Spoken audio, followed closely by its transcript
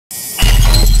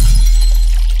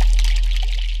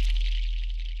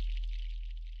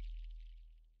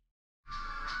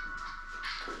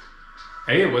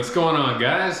Hey, what's going on,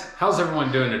 guys? How's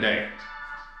everyone doing today?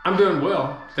 I'm doing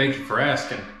well. Thank you for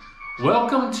asking.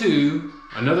 Welcome to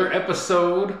another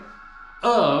episode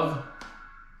of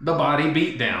The Body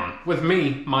Beatdown with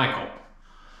me, Michael.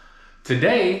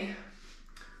 Today,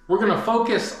 we're going to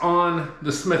focus on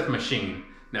the Smith machine.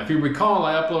 Now, if you recall,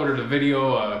 I uploaded a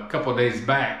video a couple days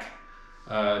back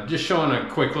just showing a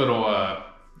quick little,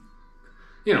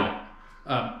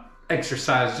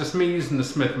 exercise, just me using the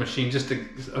Smith machine, just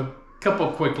a couple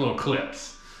of quick little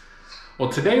clips. Well,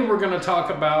 today we're going to talk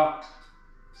about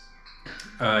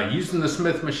using the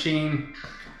Smith machine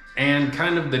and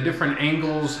kind of the different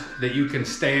angles that you can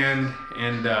stand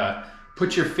and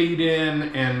put your feet in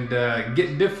and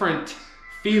get different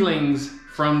feelings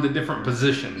from the different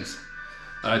positions.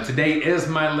 Today is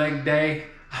my leg day.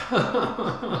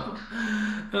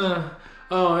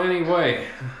 Anyway,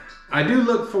 I do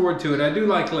look forward to it. I do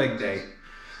like leg day.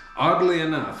 Oddly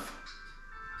enough,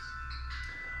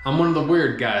 I'm one of the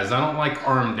weird guys. I don't like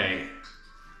arm day.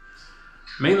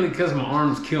 Mainly because my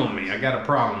arms kill me. I got a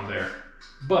problem there.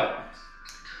 But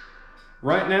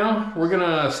right now, we're going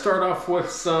to start off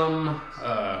with some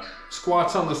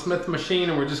squats on the Smith machine,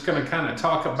 and we're just going to kind of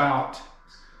talk about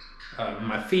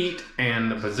my feet and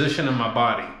the position of my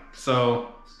body.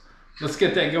 So let's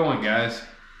get that going, guys.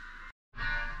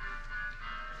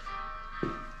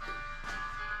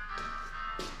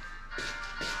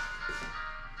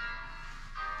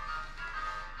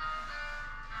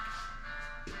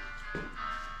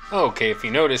 Okay, if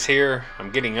you notice here,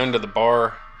 I'm getting under the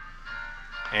bar,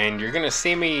 and you're gonna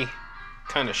see me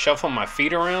kind of shuffle my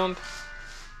feet around,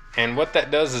 and what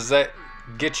that does is that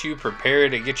gets you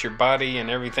prepared, it gets your body and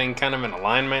everything kind of in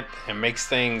alignment and makes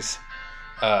things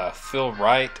feel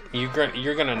right.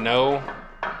 You're gonna know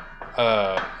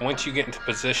once you get into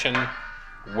position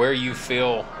where you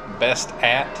feel best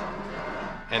at.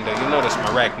 And you'll notice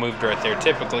my rack moved right there.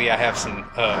 Typically, I have some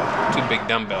two big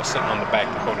dumbbells sitting on the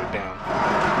back to hold it down.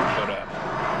 But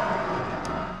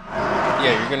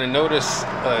yeah, you're gonna notice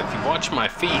if you watch my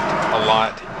feet a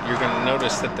lot, you're gonna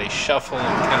notice that they shuffle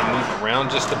and kind of move around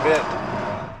just a bit.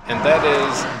 And that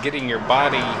is getting your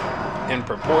body in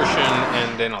proportion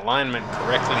and in alignment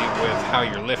correctly with how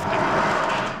you're lifting.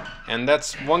 And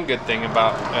that's one good thing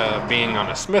about being on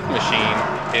a Smith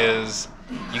machine is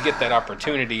you get that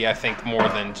opportunity, I think, more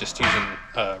than just using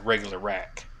a regular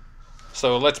rack.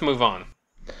 So let's move on.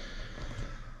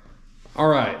 All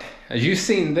right, as you've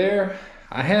seen there,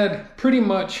 I had pretty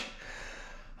much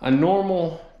a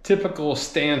normal, typical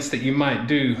stance that you might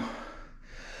do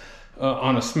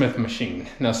on a Smith machine.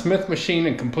 Now, Smith machine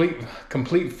and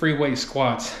complete free weight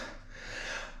squats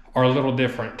are a little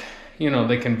different. You know,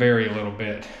 they can vary a little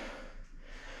bit.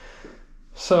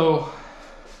 So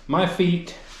my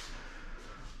feet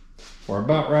we're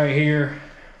about right here,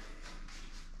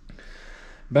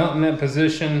 about in that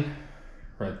position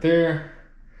right there,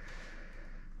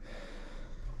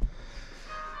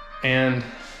 and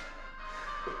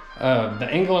the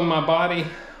angle of my body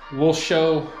will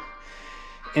show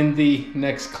in the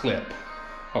next clip,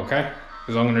 okay?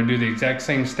 Because I'm going to do the exact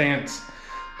same stance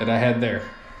that I had there.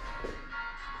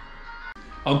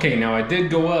 Okay, now I did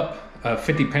go up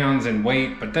 50 pounds in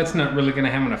weight, but that's not really going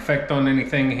to have an effect on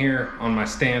anything here on my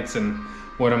stance and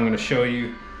what I'm going to show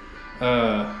you.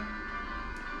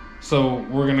 So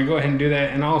we're going to go ahead and do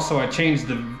that. And also I changed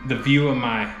the view of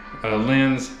my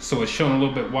lens so it's showing a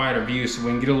little bit wider view so we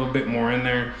can get a little bit more in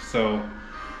there. So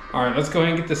all right, let's go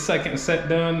ahead and get the second set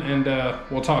done, and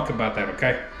we'll talk about that,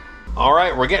 okay? All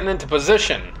right, we're getting into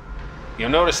position. You'll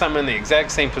notice I'm in the exact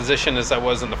same position as I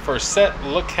was in the first set.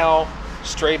 Look how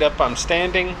straight up I'm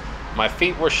standing. My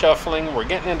feet were shuffling. We're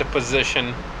getting into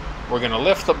position. We're going to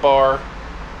lift the bar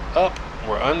up.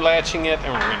 We're unlatching it,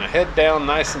 and we're going to head down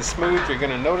nice and smooth. You're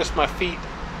going to notice my feet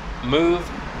move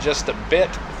just a bit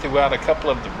throughout a couple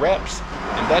of the reps,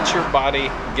 and that's your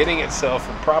body getting itself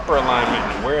in proper alignment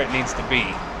and where it needs to be.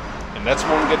 And that's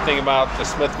one good thing about the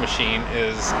Smith machine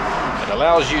is it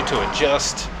allows you to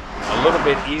adjust a little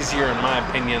bit easier, in my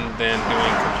opinion, than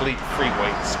doing complete free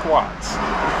weight squats.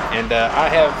 And I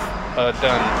have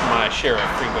done my share of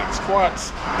free weight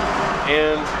squats,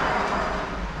 and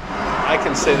I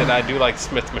can say that I do like the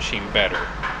Smith machine better.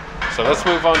 So let's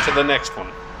move on to the next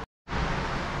one.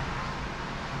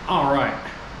 All right,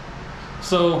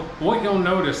 so what you'll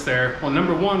notice there, well,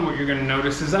 number one, what you're going to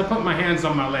notice is I put my hands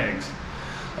on my legs.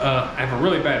 I have a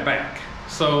really bad back,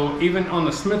 so even on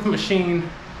the Smith machine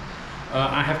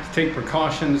I have to take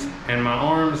precautions, and my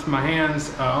arms, my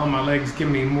hands on my legs give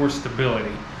me more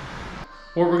stability.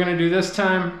 What we're going to do this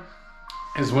time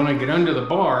is when I get under the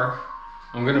bar,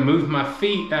 I'm going to move my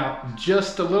feet out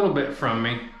just a little bit from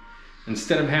me,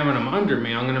 instead of having them under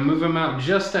me, I'm gonna move them out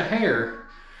just a hair,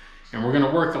 and we're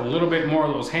gonna work a little bit more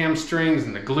of those hamstrings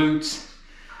and the glutes,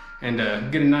 and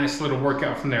get a nice little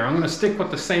workout from there. I'm gonna stick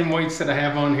with the same weights that I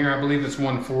have on here. I believe it's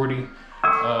 140,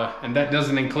 and that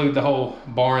doesn't include the whole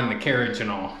bar and the carriage and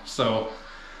all. So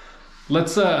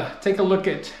let's take a look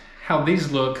at how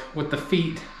these look with the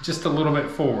feet just a little bit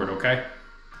forward, okay?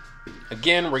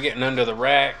 Again, we're getting under the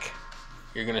rack.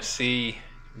 You're gonna see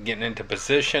getting into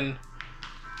position.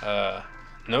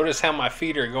 Notice how my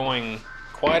feet are going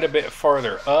quite a bit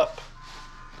farther up.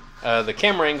 The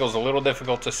camera angle is a little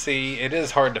difficult to see. It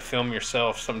is hard to film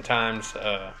yourself sometimes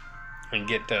and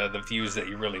get the views that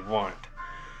you really want.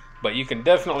 But you can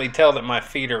definitely tell that my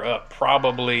feet are up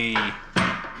probably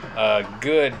a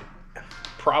good,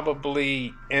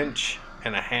 probably 1.5 inches,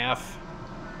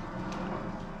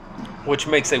 which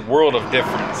makes a world of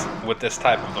difference with this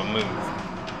type of a move.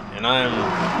 And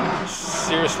I'm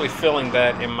seriously feeling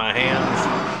that in my hams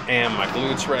and my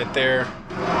glutes right there.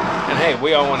 And hey,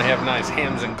 we all want to have nice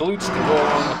hams and glutes to go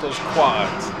along with those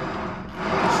quads.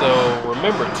 So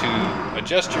remember to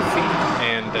adjust your feet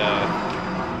and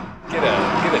get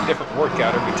a different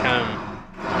workout every time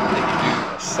that you do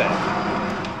a set.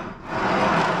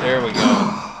 There we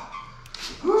go.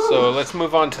 So let's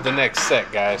move on to the next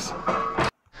set, guys.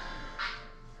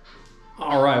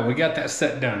 All right, we got that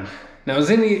set done. Now,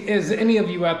 as any of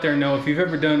you out there know, if you've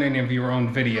ever done any of your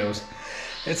own videos,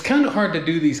 it's kind of hard to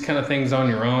do these kind of things on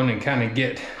your own and kind of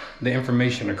get the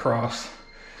information across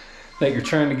that you're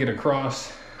trying to get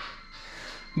across.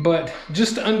 But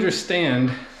just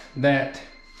understand that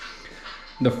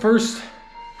the first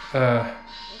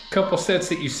couple sets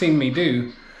that you've seen me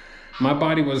do, my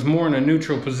body was more in a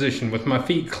neutral position with my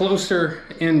feet closer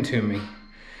into me,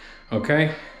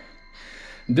 okay?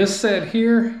 This set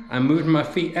here, I moved my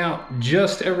feet out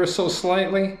just ever so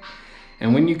slightly.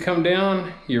 And when you come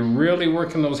down, you're really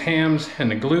working those hams and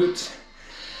the glutes.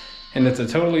 And it's a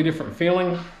totally different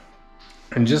feeling.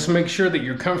 And just make sure that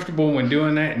you're comfortable when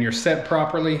doing that and you're set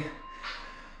properly.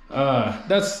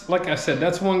 That's, like I said,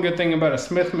 that's one good thing about a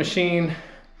Smith machine,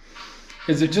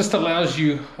 is it just allows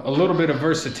you a little bit of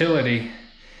versatility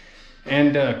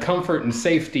and comfort and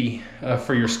safety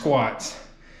for your squats.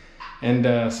 And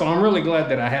so I'm really glad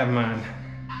that I have mine.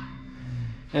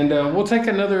 And we'll take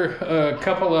another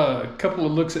couple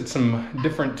of looks at some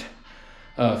different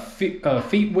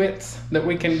feet widths that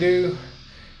we can do,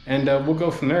 and we'll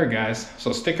go from there, guys.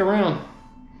 So stick around.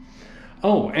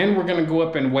 Oh, and we're gonna go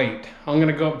up in weight. I'm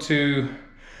gonna go up to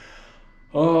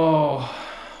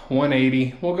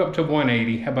 180. We'll go up to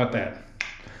 180. How about that?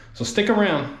 So stick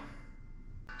around.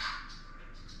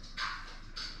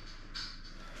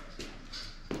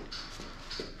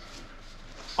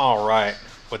 All right,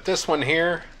 with this one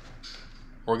here,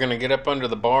 we're gonna get up under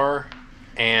the bar,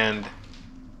 and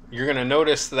you're gonna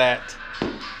notice that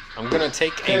I'm gonna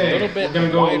take a little bit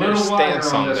wider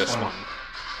stance on this one.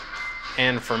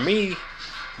 And for me,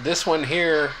 this one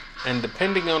here, and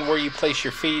depending on where you place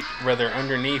your feet, whether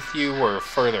underneath you or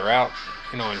further out,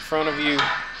 you know, in front of you,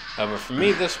 but for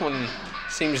me, this one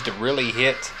seems to really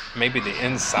hit maybe the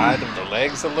inside of the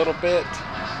legs a little bit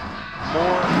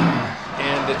more.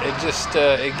 And it just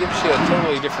it gives you a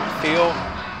totally different feel.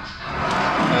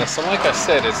 So like I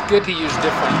said, it's good to use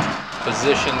different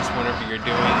positions whenever you're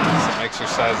doing some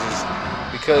exercises,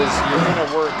 because you're going to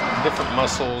work different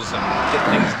muscles and hit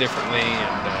things differently,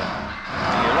 and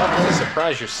you're liable to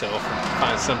surprise yourself and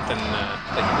find something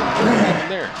that you didn't know even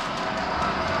there.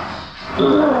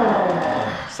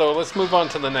 So let's move on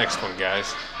to the next one,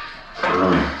 guys.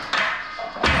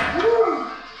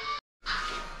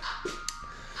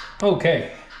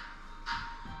 Okay.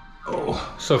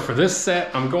 Oh, so for this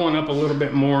set, I'm going up a little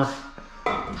bit more.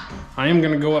 I am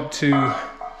going to go up to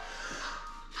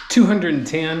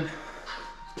 210,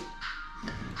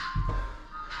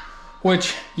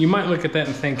 which you might look at that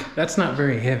and think, that's not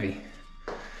very heavy.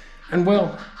 And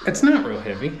well, it's not real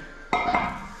heavy.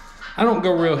 I don't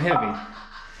go real heavy.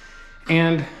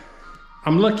 And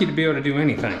I'm lucky to be able to do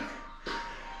anything.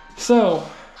 So,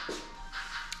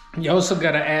 you also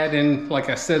got to add in, like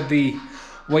I said, the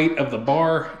weight of the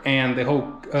bar and the whole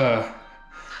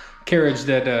carriage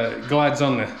that glides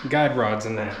on the guide rods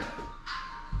and that.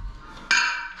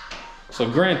 So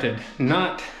granted,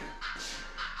 not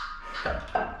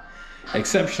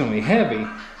exceptionally heavy,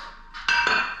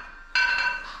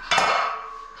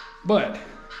 but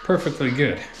perfectly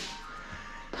good.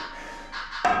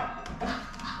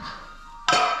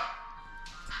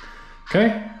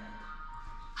 Okay.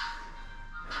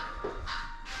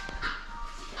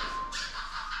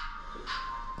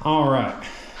 All right.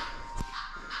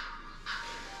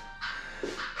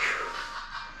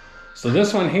 So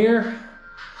this one here,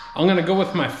 I'm gonna go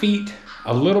with my feet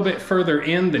a little bit further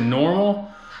in than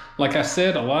normal. Like I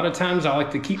said, a lot of times I like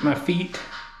to keep my feet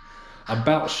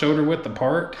about shoulder width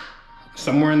apart,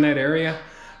 somewhere in that area.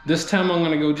 This time I'm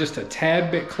gonna go just a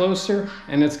tad bit closer,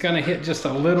 and it's gonna hit just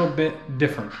a little bit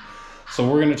different. So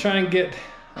we're gonna try and get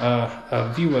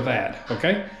a view of that,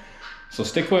 okay? So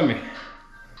stick with me.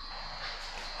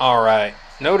 All right,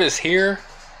 notice here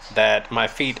that my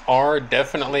feet are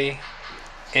definitely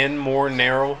in more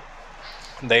narrow.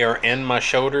 They are in my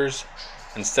shoulders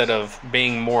instead of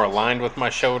being more aligned with my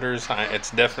shoulders.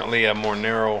 It's definitely a more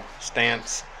narrow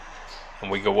stance. And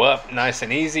we go up nice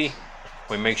and easy.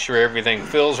 We make sure everything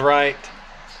feels right,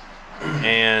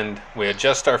 and we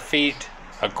adjust our feet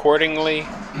accordingly.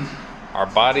 Our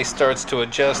body starts to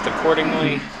adjust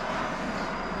accordingly,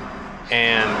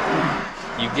 and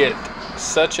you get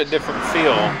such a different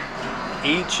feel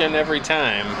each and every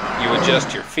time you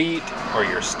adjust your feet or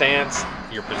your stance,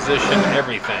 your position,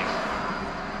 everything.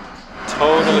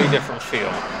 Totally different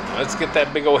feel. Let's get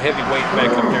that big old heavy weight back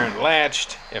up there and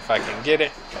latched, if I can get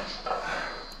it.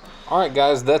 All right,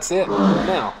 guys, that's it.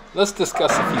 Now, let's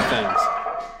discuss a few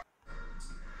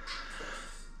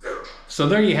things. So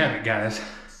there you have it, guys.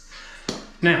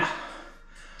 Now,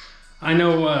 I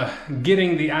know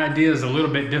getting the idea is a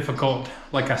little bit difficult,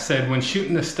 like I said, when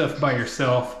shooting this stuff by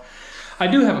yourself. I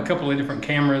do have a couple of different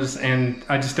cameras, and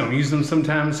I just don't use them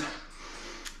sometimes.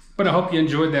 But I hope you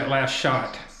enjoyed that last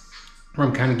shot, where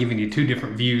I'm kind of giving you two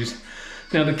different views.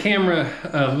 Now the camera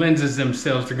lenses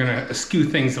themselves are gonna skew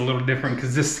things a little different,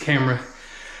 because this camera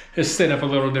is set up a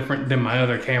little different than my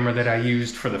other camera that I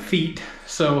used for the feet.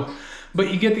 So,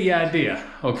 but you get the idea,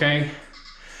 okay?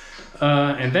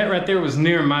 And that right there was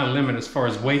near my limit as far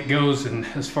as weight goes and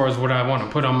as far as what I want to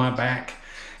put on my back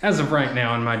as of right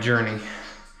now in my journey.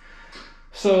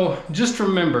 So just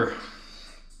remember,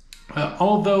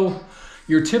 although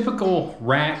your typical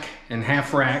rack and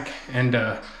half rack and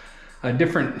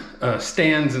different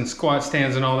stands and squat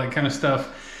stands and all that kind of stuff,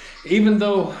 even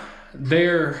though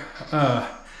they're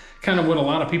kind of what a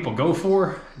lot of people go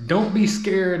for, don't be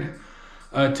scared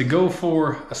to go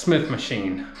for a Smith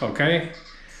machine, okay?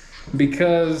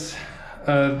 Because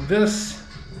this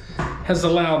has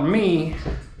allowed me,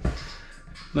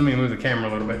 let me move the camera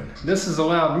a little bit. This has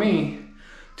allowed me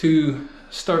to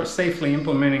start safely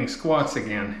implementing squats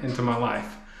again into my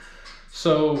life.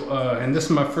 So, and this is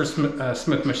my first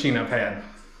Smith machine I've had.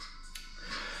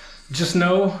 Just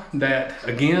know that,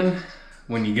 again,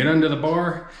 when you get under the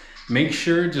bar, make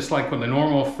sure, just like with a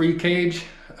normal free cage,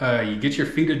 you get your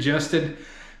feet adjusted.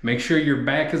 Make sure your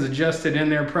back is adjusted in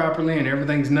there properly and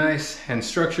everything's nice and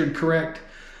structured correct.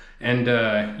 And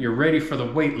you're ready for the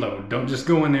weight load. Don't just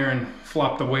go in there and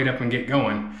flop the weight up and get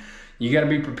going. You gotta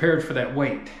be prepared for that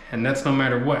weight. And that's no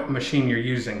matter what machine you're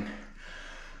using.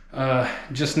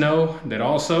 Just know that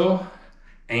also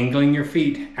angling your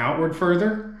feet outward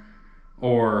further,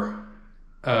 or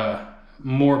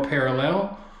more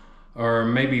parallel, or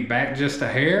maybe back just a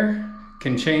hair,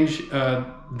 can change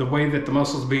the way that the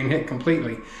muscle's being hit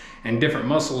completely, and different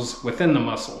muscles within the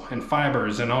muscle and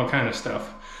fibers and all kind of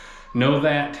stuff. Know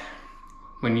that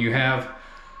when you have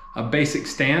a basic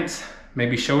stance,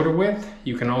 maybe shoulder width,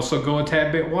 you can also go a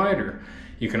tad bit wider.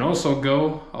 You can also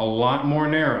go a lot more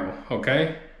narrow,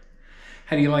 okay?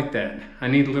 How do you like that? I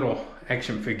need a little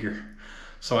action figure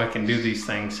so I can do these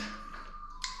things.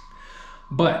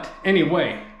 But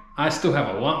anyway, I still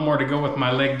have a lot more to go with my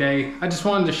leg day. I just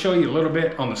wanted to show you a little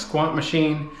bit on the squat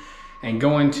machine and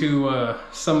go into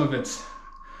some of its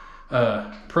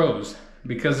pros,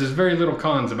 because there's very little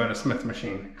cons about a Smith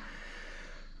machine.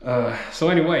 So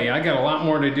anyway, I got a lot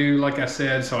more to do, like I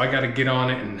said, so I got to get on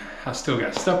it, and I still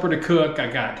got supper to cook.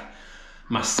 I got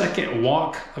my second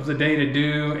walk of the day to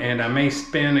do, and I may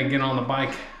spin and get on the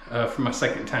bike for my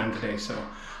second time today. So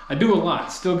I do a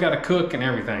lot, still got to cook and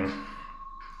everything.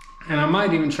 And I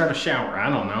might even try to shower, I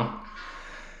don't know.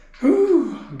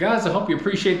 Whew. Guys, I hope you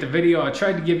appreciate the video. I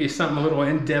tried to give you something a little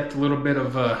in-depth, a little bit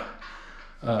of,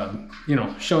 you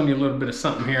know, showing you a little bit of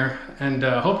something here. And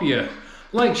hope you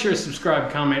like, share,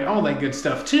 subscribe, comment, all that good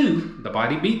stuff to The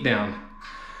Body Beatdown.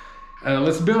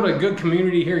 Let's build a good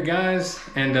community here, guys,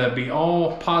 and be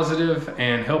all positive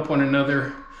and help one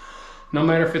another. No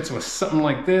matter if it's with something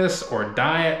like this, or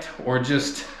diet, or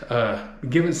just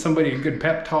giving somebody a good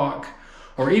pep talk,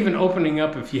 or even opening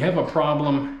up if you have a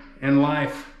problem in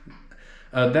life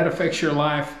that affects your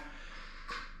life.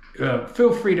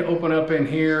 Feel free to open up in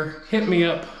here. Hit me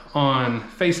up on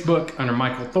Facebook under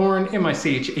Michael Thorne,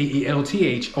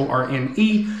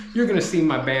 MICHAELTHORNE. You're gonna see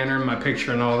my banner, my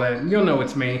picture and all that. You'll know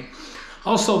it's me.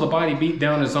 Also, The Body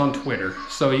Beatdown is on Twitter,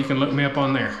 so you can look me up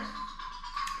on there.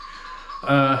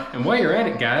 And while you're at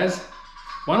it, guys,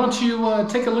 why don't you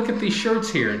take a look at these shirts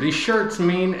here? These shirts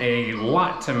mean a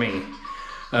lot to me.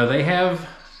 They have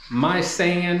my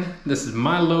saying, this is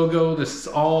my logo, this is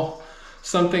all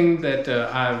something that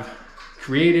I've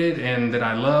created and that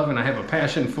I love and I have a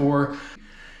passion for.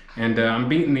 And I'm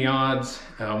beating the odds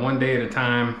one day at a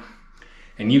time,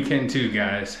 and you can too,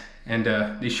 guys.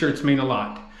 And these shirts mean a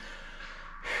lot.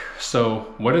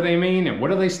 So what do they mean and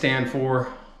what do they stand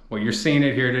for? Well, you're seeing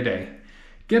it here today.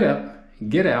 Get up,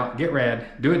 get out, get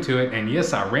rad, do it to it. And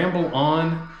yes, I ramble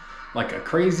on like a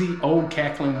crazy old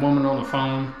cackling woman on the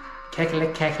phone. Cackle,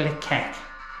 cackle, cack.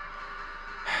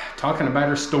 Talking about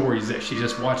her stories that she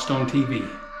just watched on TV.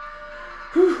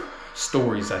 Whew.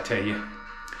 Stories, I tell you.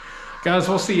 Guys,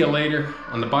 we'll see you later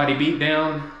on the Body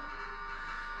Beatdown.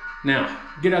 Now,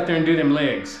 get out there and do them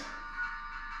legs.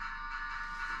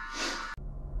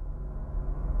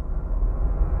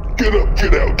 Get up,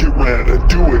 get out, get rad, and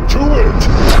do it to it.